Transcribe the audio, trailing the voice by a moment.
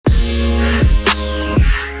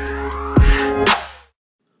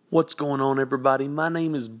What's going on, everybody? My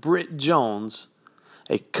name is Britt Jones,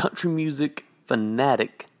 a country music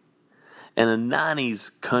fanatic and a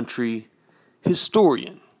 90s country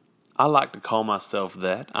historian. I like to call myself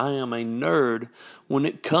that. I am a nerd when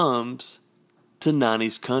it comes to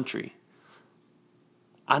 90s country.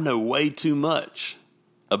 I know way too much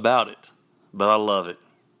about it, but I love it,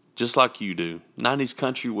 just like you do. 90s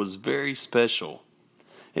country was very special,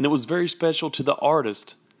 and it was very special to the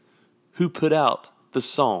artist who put out the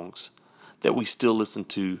songs that we still listen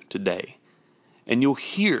to today. And you'll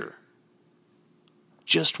hear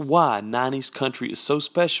just why 90s country is so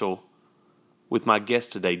special with my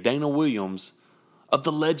guest today, Dana Williams of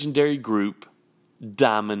the legendary group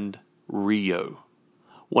Diamond Rio.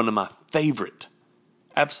 One of my favorite,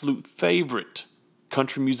 absolute favorite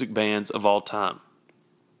country music bands of all time.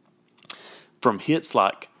 From hits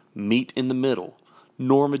like Meet in the Middle,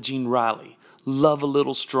 Norma Jean Riley, Love a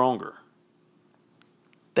Little Stronger.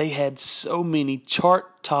 They had so many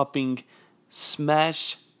chart-topping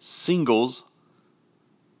smash singles,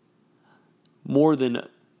 more than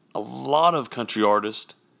a lot of country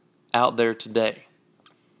artists out there today.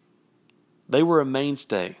 They were a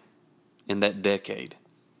mainstay in that decade,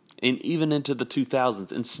 and even into the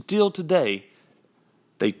 2000s. And still today,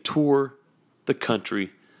 they tour the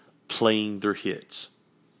country playing their hits.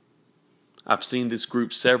 I've seen this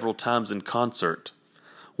group several times in concert.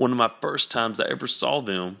 One of my first times I ever saw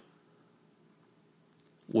them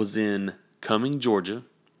was in Cumming, Georgia,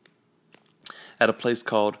 at a place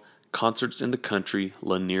called Concerts in the Country,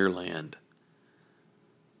 Lanier Land.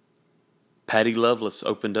 Patty Loveless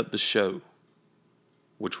opened up the show,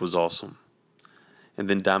 which was awesome. And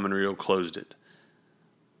then Diamond Rio closed it.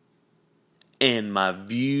 And my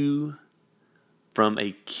view from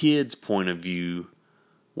a kid's point of view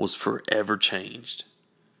was forever changed.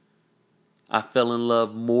 I fell in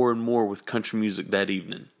love more and more with country music that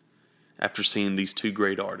evening after seeing these two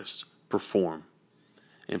great artists perform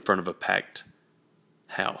in front of a packed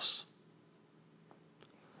house.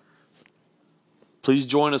 Please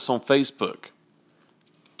join us on Facebook,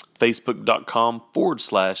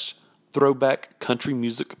 facebook.com/Throwback Country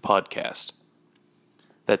Music Podcast.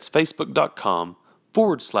 That's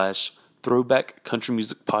facebook.com/Throwback Country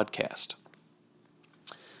Music Podcast.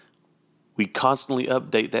 We constantly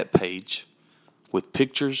update that page with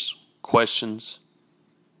pictures, questions.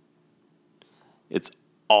 It's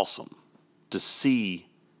awesome to see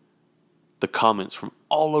the comments from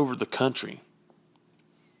all over the country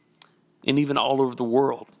and even all over the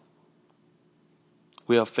world.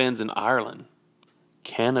 We have fans in Ireland,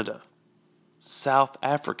 Canada, South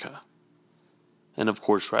Africa, and of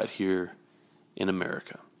course right here in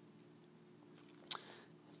America.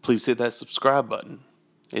 Please hit that subscribe button.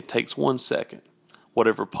 It takes 1 second.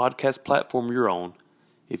 Whatever podcast platform you're on,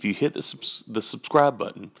 if you hit the subscribe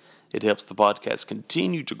button, it helps the podcast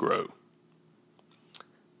continue to grow.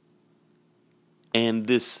 And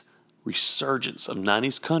this resurgence of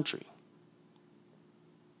 90s country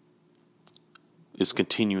is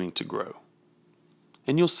continuing to grow.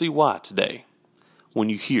 And you'll see why today when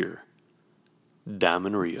you hear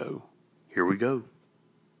Diamond Rio. Here we go.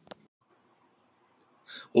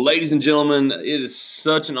 Well, ladies and gentlemen, it is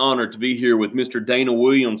such an honor to be here with Mr. Dana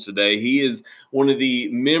Williams today. He is one of the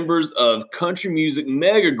members of country music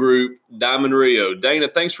mega group Diamond Rio. Dana,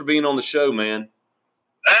 thanks for being on the show, man.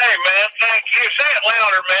 Hey, man, thank you. Say it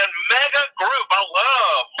louder, man. Mega group. I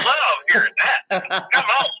love hearing that. Come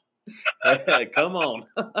on. Come on.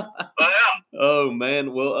 Yeah. Oh,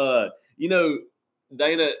 man. Well,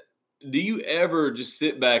 Dana, do you ever just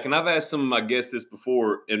sit back, and I've asked some of my guests this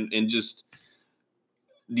before, and just,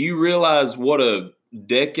 do you realize what a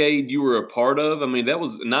decade you were a part of? I mean, that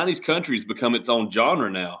was 90s country's become its own genre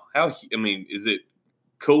now. Is it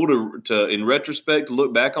cool to in retrospect to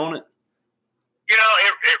look back on it? You know,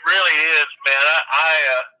 it really is, man.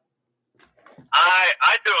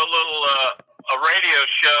 I do a little a radio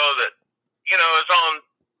show that, you know, is on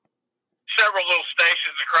several little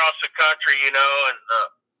stations across the country, you know, and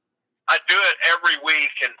I do it every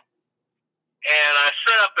week, and I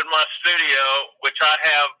set up in my studio, which I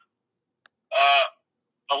have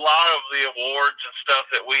a lot of the awards and stuff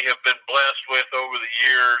that we have been blessed with over the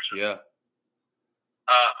years. Yeah.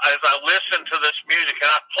 As I listen to this music,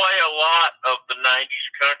 and I play a lot of the 90s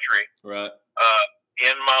country Right.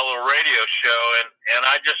 In my little radio show, and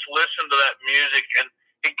I just listen to that music, and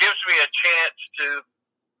it gives me a chance to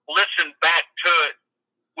listen back to it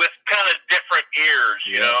with kind of different ears,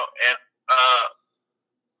 you know, and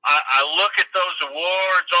I look at those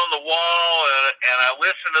awards on the wall, and I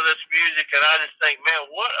listen to this music, and I just think, man,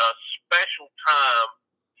 what a special time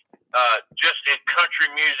just in country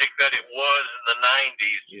music that it was in the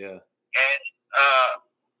 90s. Yeah. And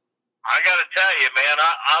I got to tell you, man,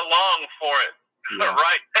 I long for it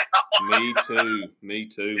right now. Me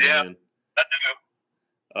too, Yeah, man.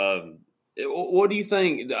 I do. What do you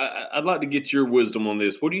think? I'd like to get your wisdom on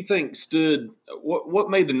this. What do you think what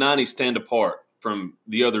made the 90s stand apart from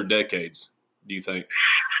the other decades, do you think?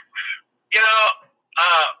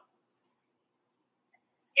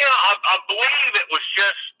 I believe it was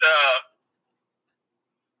just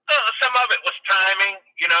some of it was timing.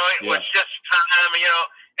 It was just time.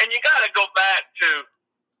 And you got to go back to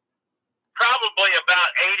probably about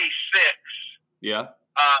 '86. Yeah.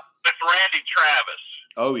 With Randy Travis.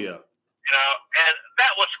 Oh yeah. And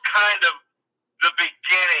that was kind of the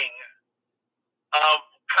beginning of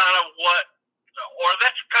kind of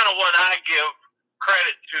that's kind of what I give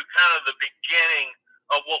credit to, kind of the beginning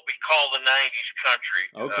of what we call the 90s country.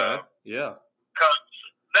 Okay. Yeah. Because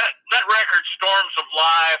that record, Storms of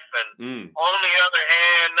Life, and on the other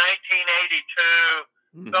hand,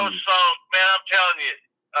 1982, those songs, man, I'm telling you,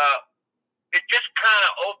 it just kind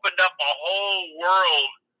of opened up a whole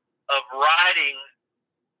world of writing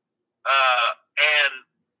and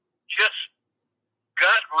just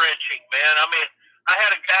gut-wrenching, man. I mean, I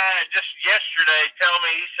had a guy just yesterday tell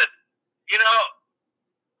me, he said,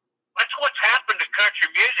 that's what's happened to country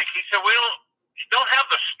music. He said, we don't have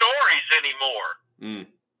the stories anymore.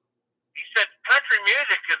 He said, country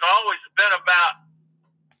music has always been about,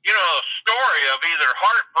 a story of either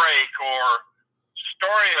heartbreak or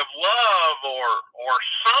story of love or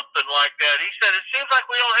something like that. He said, it seems like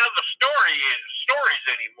we don't have the stories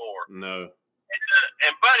anymore. No.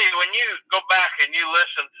 And buddy, when you go back and you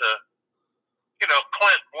listen to,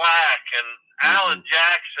 Clint Black and Alan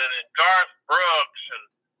Jackson and Garth Brooks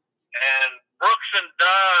and Brooks and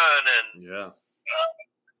Dunn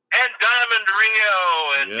and Diamond Rio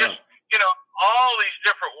and just, all these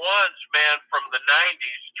different ones, man, from the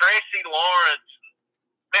 90s, Tracy Lawrence,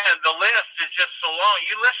 man, the list is just so long.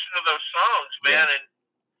 You listen to those songs, man, and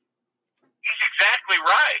he's exactly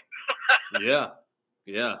right.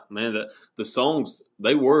 Yeah, man. The songs,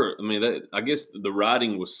 they were. I mean, I guess the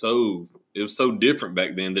writing was so different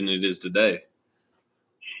back then than it is today.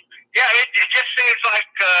 Yeah, it just seems like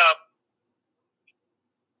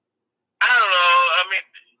I don't know. I mean,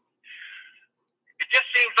 it just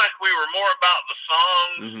seems like we were more about the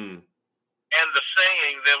songs and the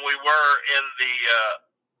singing than we were in the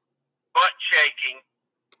butt shaking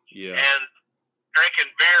and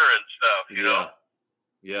drinking beer and stuff. You know.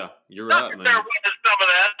 Yeah, you're right, man. There was some of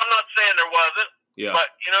that. I'm not saying there wasn't. Yeah. But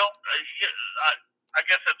I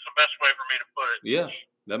guess that's the best way for me to put it. Yeah,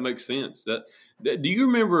 that makes sense. Do you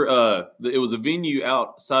remember? It was a venue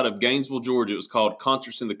outside of Gainesville, Georgia. It was called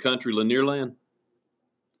Concerts in the Country, Lanierland.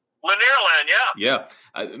 Lanierland, yeah.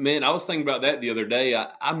 Yeah, man. I was thinking about that the other day.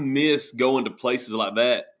 I miss going to places like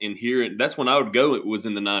that and hearing. That's when I would go. It was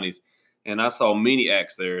in the 90s, and I saw many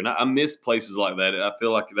acts there, and I miss places like that. I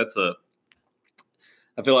feel like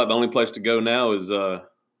I feel like the only place to go now is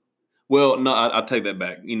well, no, I take that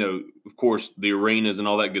back. Of course, the arenas and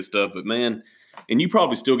all that good stuff. But man, and you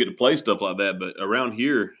probably still get to play stuff like that. But around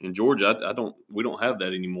here in Georgia, we don't have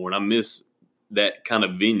that anymore, and I miss that kind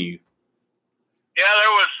of venue. Yeah,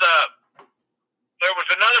 there was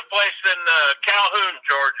another place in Calhoun,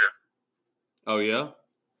 Georgia. Oh yeah.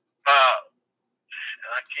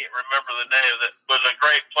 I can't remember the name. That was a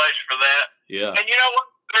great place for that. Yeah. And you know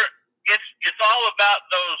what? It's all about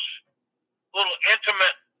those little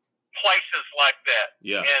intimate places like that.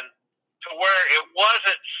 Yeah. And to where it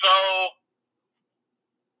wasn't so,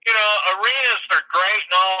 arenas are great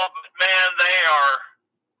and all, but man,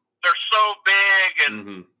 they're so big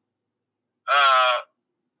and,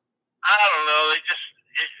 I don't know,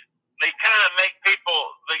 they kind of make people,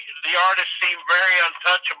 the artists seem very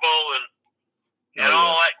untouchable and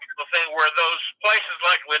all that kind of thing, where those places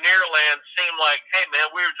like Lanierland seem like, hey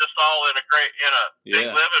man, we were just all in a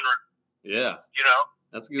big living room. Yeah.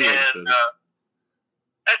 That's a good. And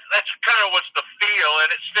that's kind of what's the feel,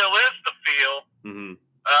 and it still is the feel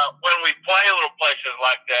when we play little places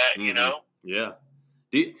like that. Yeah.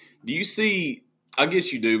 Do you see? I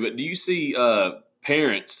guess you do, but do you see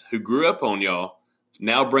parents who grew up on y'all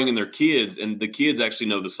now bringing their kids, and the kids actually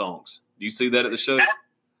know the songs? Do you see that at the shows?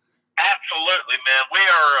 Absolutely, man.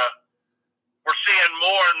 We're seeing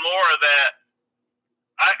more and more of that.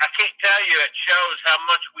 I can't tell you at shows how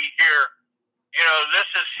much we hear. This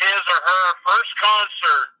is his or her first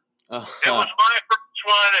concert. It was my first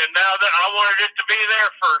one, and now that I wanted it to be their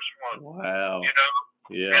first one. Wow.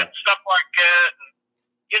 Yeah, and stuff like that. And,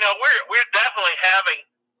 we're definitely having,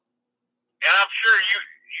 and I'm sure you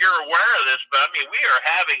you're aware of this, but I mean, we are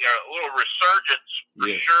having a little resurgence for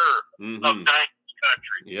Yes. sure Mm-hmm. of 90s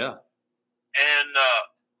country. Yeah. And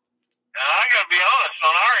I got to be honest,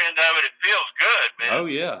 on our end of it, it feels good, man. Oh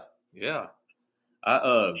yeah, yeah.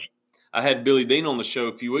 I had Billy Dean on the show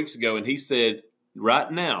a few weeks ago, and he said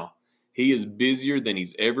right now he is busier than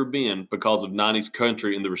he's ever been because of 90s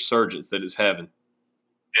country and the resurgence that it's having.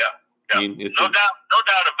 Yeah. I mean, it's no doubt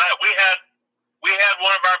about it. We had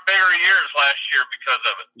one of our bigger years last year because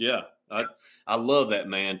of it. Yeah, I love that,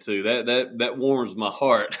 man, too. That warms my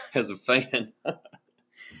heart as a fan.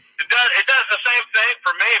 It does the same thing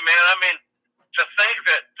for me, man. I mean, to think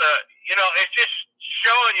that it's just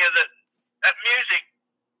showing you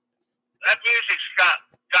that music's got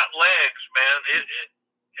legs, man.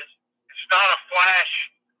 It's not a flash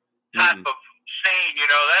type of scene,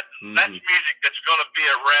 That's music that's going to be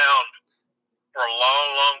around for a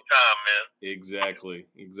long, long time, man. Exactly.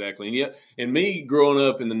 And yeah, and me growing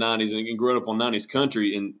up in the 90s and growing up on 90s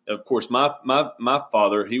country, and of course my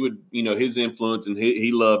father, he would, his influence, and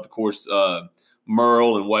he loved, of course,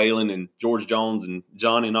 Merle and Waylon and George Jones and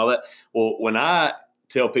Johnny and all that. Well, when I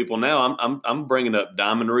tell people now, I'm bringing up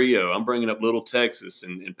Diamond Rio, I'm bringing up Little Texas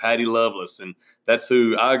and Patty Loveless, and that's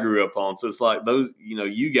who I grew up on. So it's like those,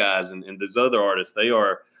 you guys and those other artists, they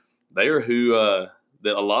are who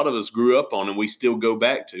that a lot of us grew up on, and we still go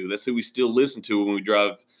back to. That's who we still listen to when we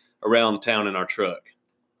drive around town in our truck.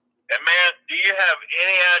 And man, do you have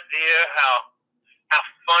any idea how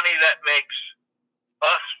funny that makes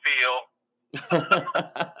us feel?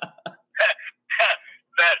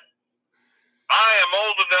 that I am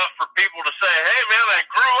old enough for people to say, "Hey, man, I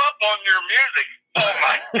grew up on your music." Oh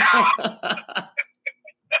my God!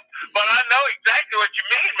 But I know exactly what you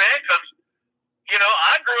mean, man, because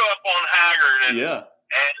I grew up on Haggard and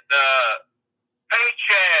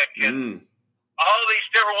Paycheck and all these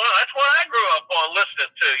different ones. That's what I grew up on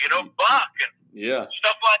listening to, Buck and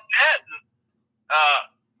stuff like that.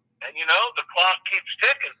 And the clock keeps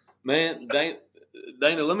ticking. Man,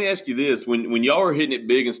 Dana, let me ask you this: when y'all were hitting it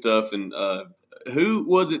big and stuff, and who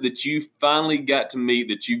was it that you finally got to meet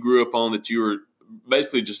that you grew up on that you were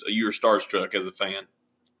basically you were starstruck as a fan?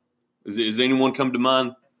 Is anyone come to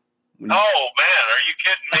mind? Oh man, are you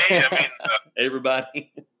kidding me? I mean, everybody.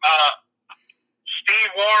 Steve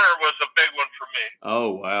Wariner was a big one for me.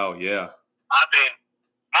 Oh wow, yeah. I mean,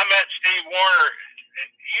 I met Steve Wariner.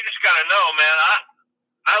 You just got to know, man.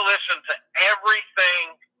 I listened to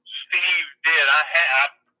everything Steve did. I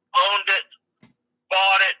owned it,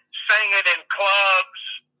 bought it, sang it in clubs,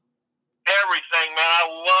 everything, man. I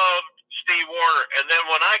loved Steve Wariner. And then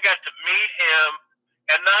when I got to meet him,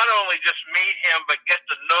 and not only just meet him, but get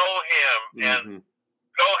to know him and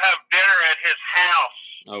go have dinner at his house.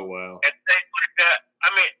 Oh, wow. And things like that.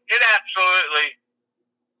 I mean, it absolutely,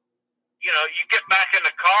 you get back in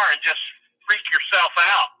the car and just freak yourself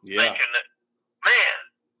out thinking that, man,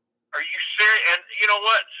 are you serious? And you know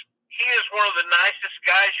what? He is one of the nicest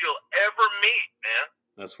guys you'll ever meet, man.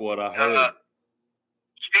 That's what I heard.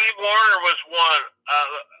 Steve Wariner was one.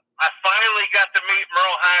 I finally got to meet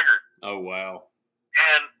Merle Haggard. Oh, wow.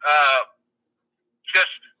 And just,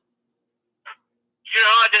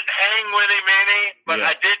 I didn't hang with him any, but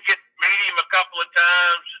I did get to meet him a couple of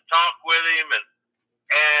times and talk with him.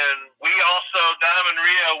 And we also, Diamond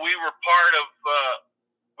Rio, we were part of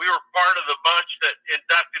the bunch that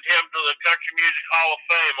inducted him to the Country Music Hall of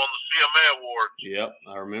Fame on the CMA Awards. Yep,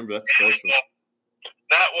 I remember. That's special.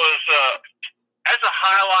 That was that's a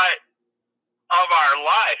highlight of our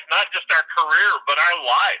life, not just our career, but our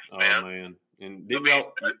life, man. Oh man! And did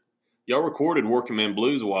y'all recorded "Working Man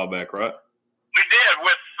Blues" a while back, right? We did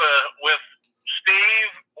with Steve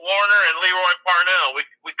Wariner and Leroy Parnell.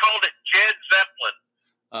 We called it Jed Zeppelin.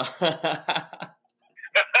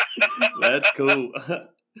 That's cool.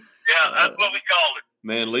 Yeah, that's what we called it.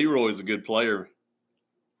 Man, Leroy's a good player.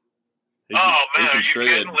 He can shred.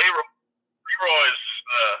 Leroy's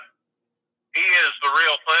he is the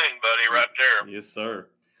real thing, buddy, right there. Yes, sir.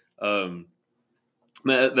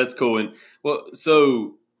 Man, that's cool. And well,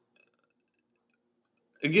 so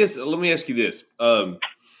I guess let me ask you this.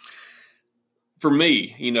 For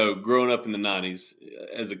me, growing up in the 90s,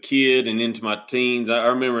 as a kid and into my teens, I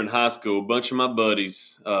remember in high school, a bunch of my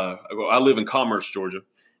buddies, I live in Commerce, Georgia,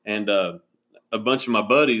 and a bunch of my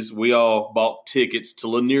buddies, we all bought tickets to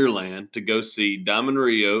Lanierland to go see Diamond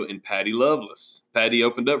Rio and Patty Loveless. Patty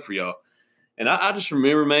opened up for y'all. And I just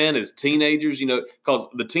remember, man, as teenagers, because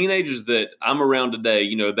the teenagers that I'm around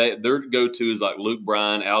today, their go-to is like Luke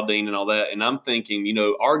Bryan, Al Dean, and all that. And I'm thinking,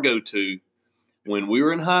 our go-to when we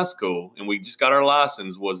were in high school and we just got our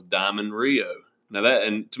license was Diamond Rio. Now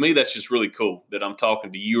and to me, that's just really cool that I'm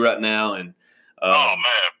talking to you right now. And Oh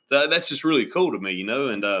man! So that's just really cool to me, you know.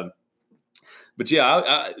 And but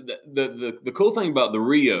yeah, the cool thing about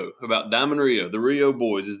about Diamond Rio, the Rio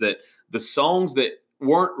Boys, is that the songs that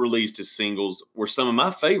weren't released as singles were some of my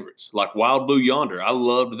favorites, like Wild Blue Yonder. I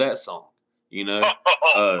loved that song, you know.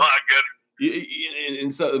 Oh my goodness!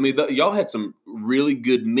 And so, I mean, y'all had some really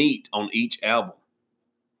good meat on each album.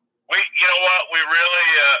 You know what? We really,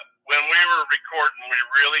 when we were recording, we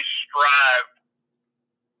really strived,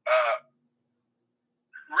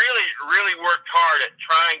 really worked hard at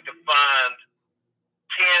trying to find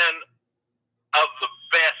 10 of the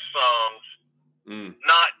best songs,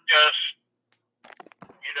 not just,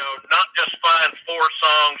 not just find 4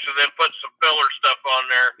 songs and then put some filler stuff on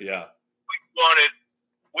there. Yeah.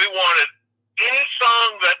 We wanted any song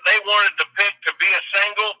that they wanted to pick to be a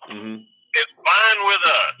single. It's fine with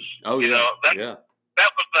us. Oh, yeah.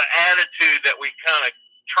 That was the attitude that we kind of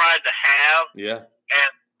tried to have. Yeah.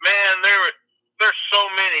 And man, there's so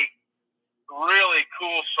many really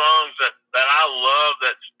cool songs that I love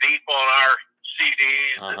that's deep on our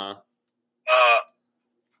CDs.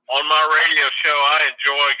 On my radio show, I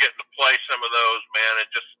enjoy getting to play some of those, man, and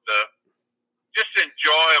just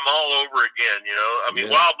enjoy them all over again. You know, I mean,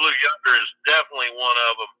 Wild Blue Yonder is definitely one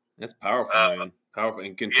of them. That's powerful, man. Powerful.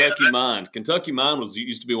 And Kentucky Mind. Kentucky Mind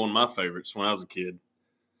used to be one of my favorites when I was a kid.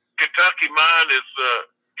 Kentucky Mind is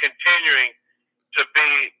continuing to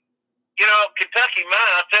be, Kentucky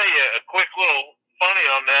Mind. I'll tell you a quick little funny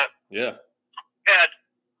on that. Yeah.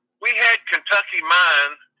 We had Kentucky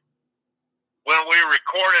Mind when we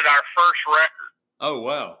recorded our first record. Oh,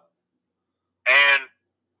 wow. And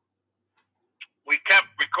we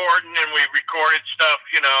kept recording, and we recorded stuff,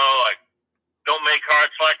 like Don't Make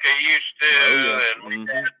Hearts Like They Used to, and we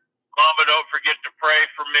had Mama Don't Forget to Pray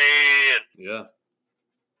for Me,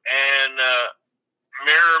 and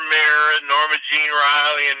Mirror Mirror, and Norma Jean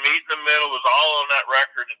Riley, and Meet in the Middle was all on that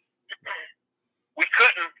record. We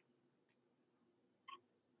couldn't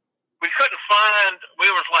find, we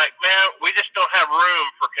was like, man, we just don't have room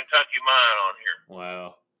for Kentucky Mind on here.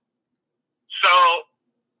 Wow. So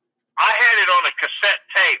I had it on a cassette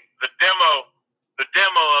tape, the demo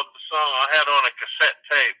of the song I had on a cassette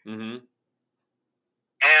tape. And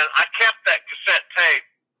I kept that cassette tape.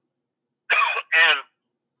 And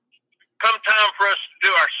come time for us to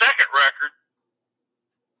do our second record,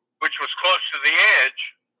 which was Close to the Edge,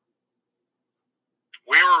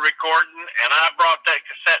 we were recording, and I brought that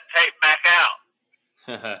cassette tape back out.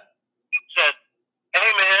 Said,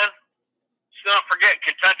 hey, man, let's not forget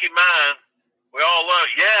Kentucky Mind. We all love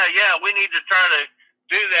it. Yeah, we need to try to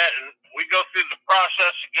do that. And we go through the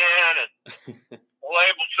process again, and the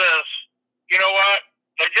label says, you know what?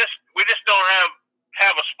 We just don't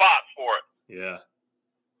have a spot for it. Yeah.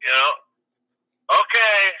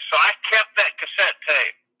 Okay, so I kept that cassette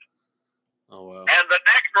tape. Oh, wow. And the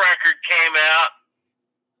next record came out.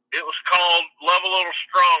 It was called Love a Little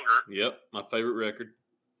Stronger. Yep, my favorite record.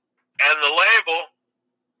 And the label,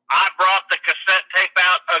 I brought the cassette tape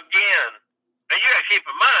out again. Now, you got to keep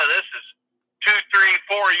in mind, this is 2,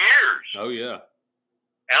 3, 4 years. Oh, yeah.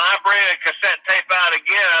 And I bring a cassette tape out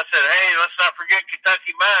again. I said, hey, let's not forget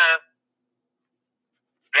Kentucky Mind.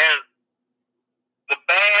 And the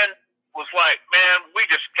band was like, man, we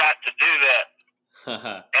just got to do that.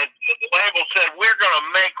 And the label said, we're going to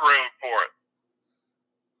make room for it.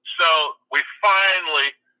 So we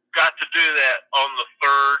finally got to do that on the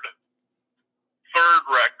third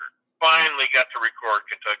record. Finally got to record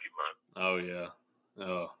Kentucky Mind. Oh, yeah.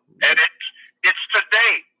 Oh. And it's to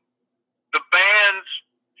date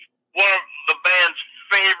one of the band's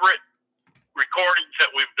favorite recordings that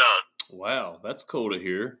we've done. Wow, that's cool to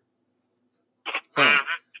hear. Huh.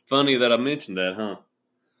 Funny that I mentioned that, huh?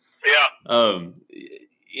 Yeah.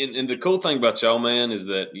 And the cool thing about y'all, man, is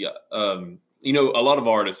that a lot of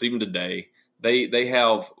artists, even today, they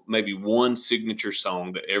have maybe one signature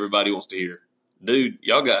song that everybody wants to hear. Dude,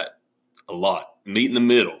 y'all got a lot. Meet in the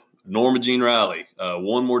Middle, Norma Jean Riley,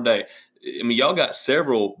 One More Day. I mean, y'all got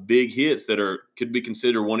several big hits that could be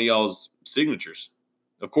considered one of y'all's signatures.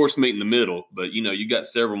 Of course, Meet in the Middle, but you got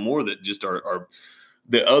several more that just are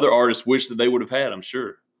the other artists wish that they would have had, I'm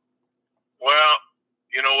sure. Well,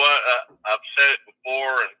 you know what? I've said it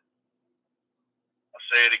before, and I'll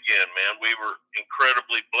say it again, man. We were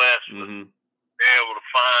incredibly blessed with being able to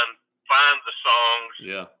find the songs.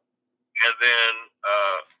 Yeah. And then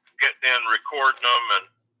getting in, recording them, and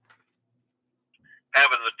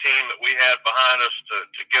having the team that we had behind us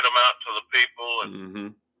to get them out to the people.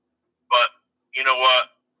 And but you know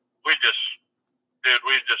what? We're just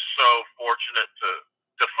so fortunate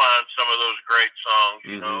to find some of those great songs,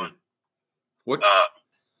 you know. And, what?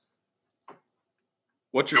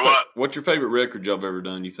 What's your favorite record y'all have ever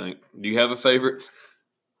done? You think? Do you have a favorite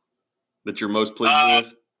that you're most pleased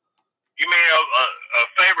with? You mean a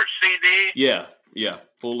favorite CD? Yeah,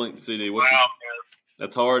 full length CD.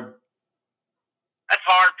 That's hard. That's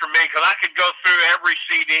hard for me because I could go through every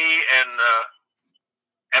CD and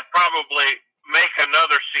probably make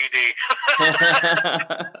another CD.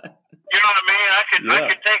 You know what I mean? I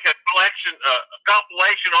could take a collection, a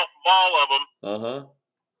compilation off of all of them.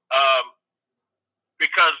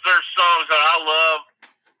 Because there's songs that I love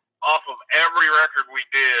off of every record we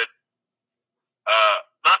did.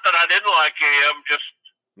 Not that I didn't like any of them, just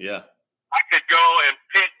I could go and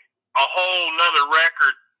pick a whole nother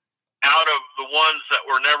record out of the ones that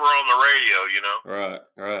were never on the radio, you know? Right.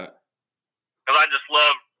 Because I just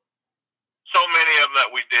loved so many of them that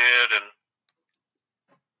we did, and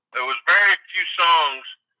there was very few songs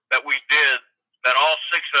that we did that all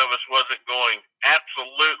six of us wasn't going,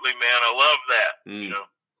 absolutely, man, I love that, you know?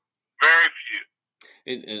 Very few.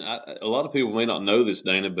 And a lot of people may not know this,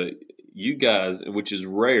 Dana, but you guys, which is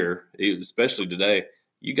rare, especially today,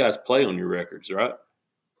 you guys play on your records, right?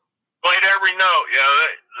 Played every note, yeah.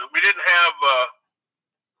 We didn't have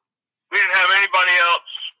anybody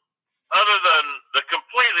else other than the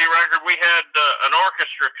Completely record. We had an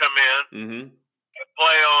orchestra come in and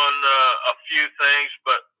play on a few things,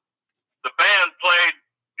 but the band played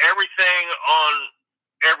everything on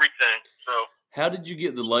everything. So, how did you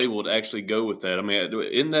get the label to actually go with that? I mean,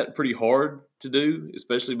 isn't that pretty hard to do,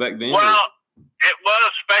 especially back then? Well, it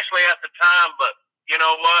was, especially at the time, but you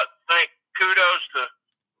know what? Kudos to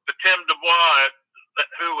Tim Dubois,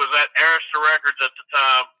 who was at Arista Records at the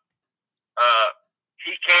time.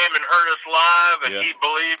 He came and heard us live, and he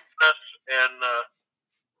believed in us, and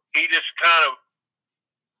he just kind of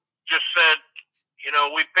just said, you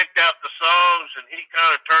know, we picked out the songs, and he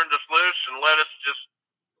kind of turned us loose and let us just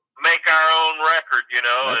make our own record, you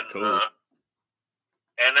know. That's cool.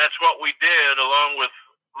 And that's what we did, along with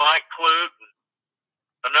Mike Clute and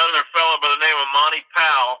another fellow by the name of Monty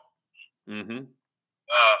Powell.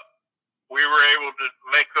 We were able to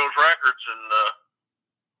make those records, and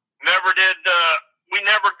we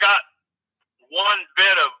never got one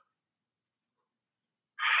bit of,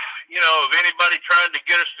 you know, of anybody trying to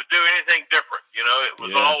get us to do anything different. You know, it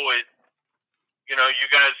was always, you know, you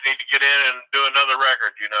guys need to get in and do another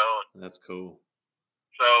record, you know. That's cool.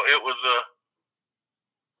 So it was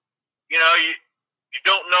you know, you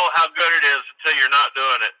don't know how good it is until you're not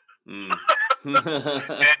doing it.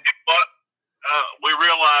 But we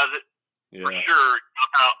realized it for sure,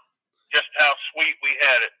 just how sweet we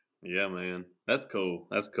had it. Yeah, man. That's cool.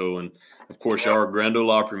 And, of course, y'all are Grand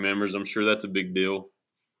Ole Opry members. I'm sure that's a big deal.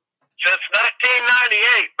 Since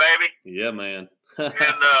 1998, baby. Yeah, man. And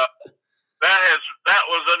that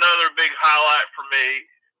was another big highlight for me.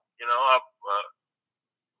 You know,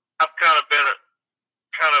 I've kind of been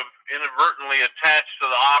inadvertently attached to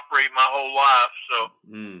the Opry my whole life. So,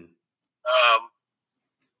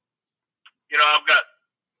 you know, I've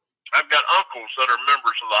got uncles that are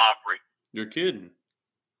members of the Opry. You're kidding?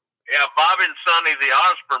 Yeah, Bobby and Sonny, the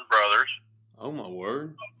Osborne brothers. Oh my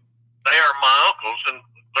word! They are my uncles, and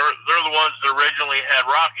they're the ones that originally had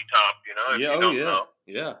Rocky Top. You know?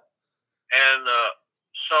 Yeah. And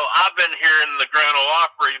so I've been hearing the Grand Ole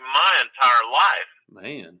Opry my entire life.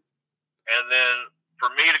 Man. And then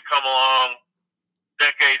for me to come along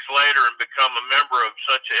decades later and become a member of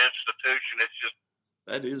such an institution, it's just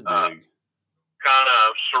that is big. Kind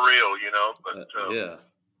of surreal, you know. But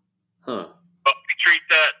But we treat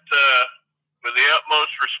that with the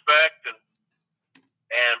utmost respect, and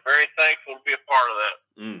very thankful to be a part of that.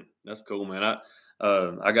 That's cool, man.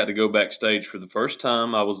 I got to go backstage for the first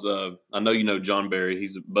time. I was I know you know John Barry.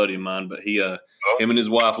 He's a buddy of mine, but him and his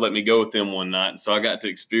wife let me go with them one night, and so I got to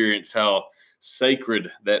experience how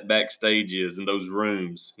sacred that backstage is in those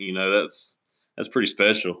rooms. You know, that's pretty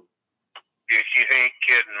special. You ain't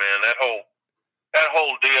kidding, man. That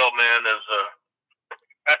whole deal, man, that's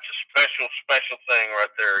a special thing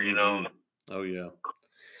right there, you know. Oh yeah.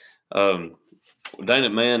 Dang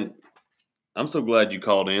it, man. I'm so glad you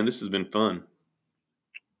called in. This has been fun.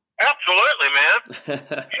 Absolutely, man.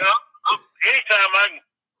 You know, anytime I can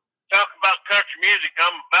talk about country music,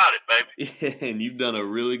 I'm about it, baby. Yeah, and you've done a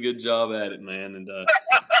really good job at it, man. And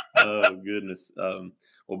oh goodness,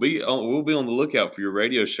 we'll be on the lookout for your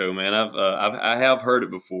radio show, man. I have heard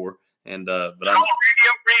it before, and but it's called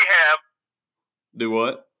Radio Rehab. Do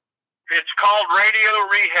what? It's called Radio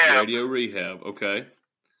Rehab. Radio Rehab, okay.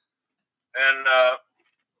 And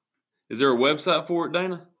is there a website for it,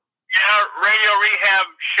 Dana? Yeah,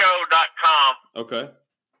 RadioRehabShow.com. Okay.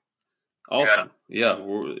 Awesome. Yeah,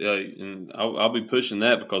 and I'll be pushing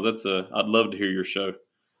that because I'd love to hear your show.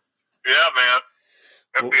 Yeah, man.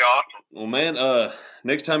 That'd be awesome. Well, man,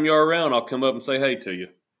 next time you're around, I'll come up and say hey to you.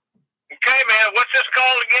 Okay, man. What's this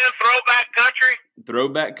called again? Throwback Country?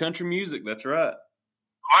 Throwback Country Music. That's right.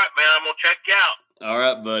 All right, man. I'm going to check you out. All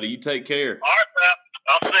right, buddy. You take care. All right, man.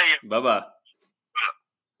 I'll see you. Bye-bye.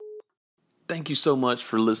 Thank you so much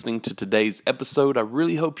for listening to today's episode. I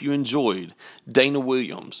really hope you enjoyed Dana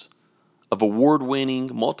Williams of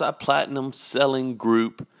award-winning, multi-platinum selling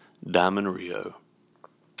group Diamond Rio.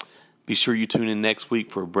 Be sure you tune in next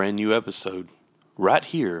week for a brand new episode right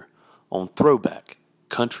here on Throwback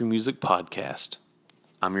Country Music Podcast.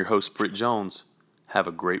 I'm your host, Britt Jones. Have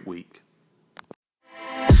a great week.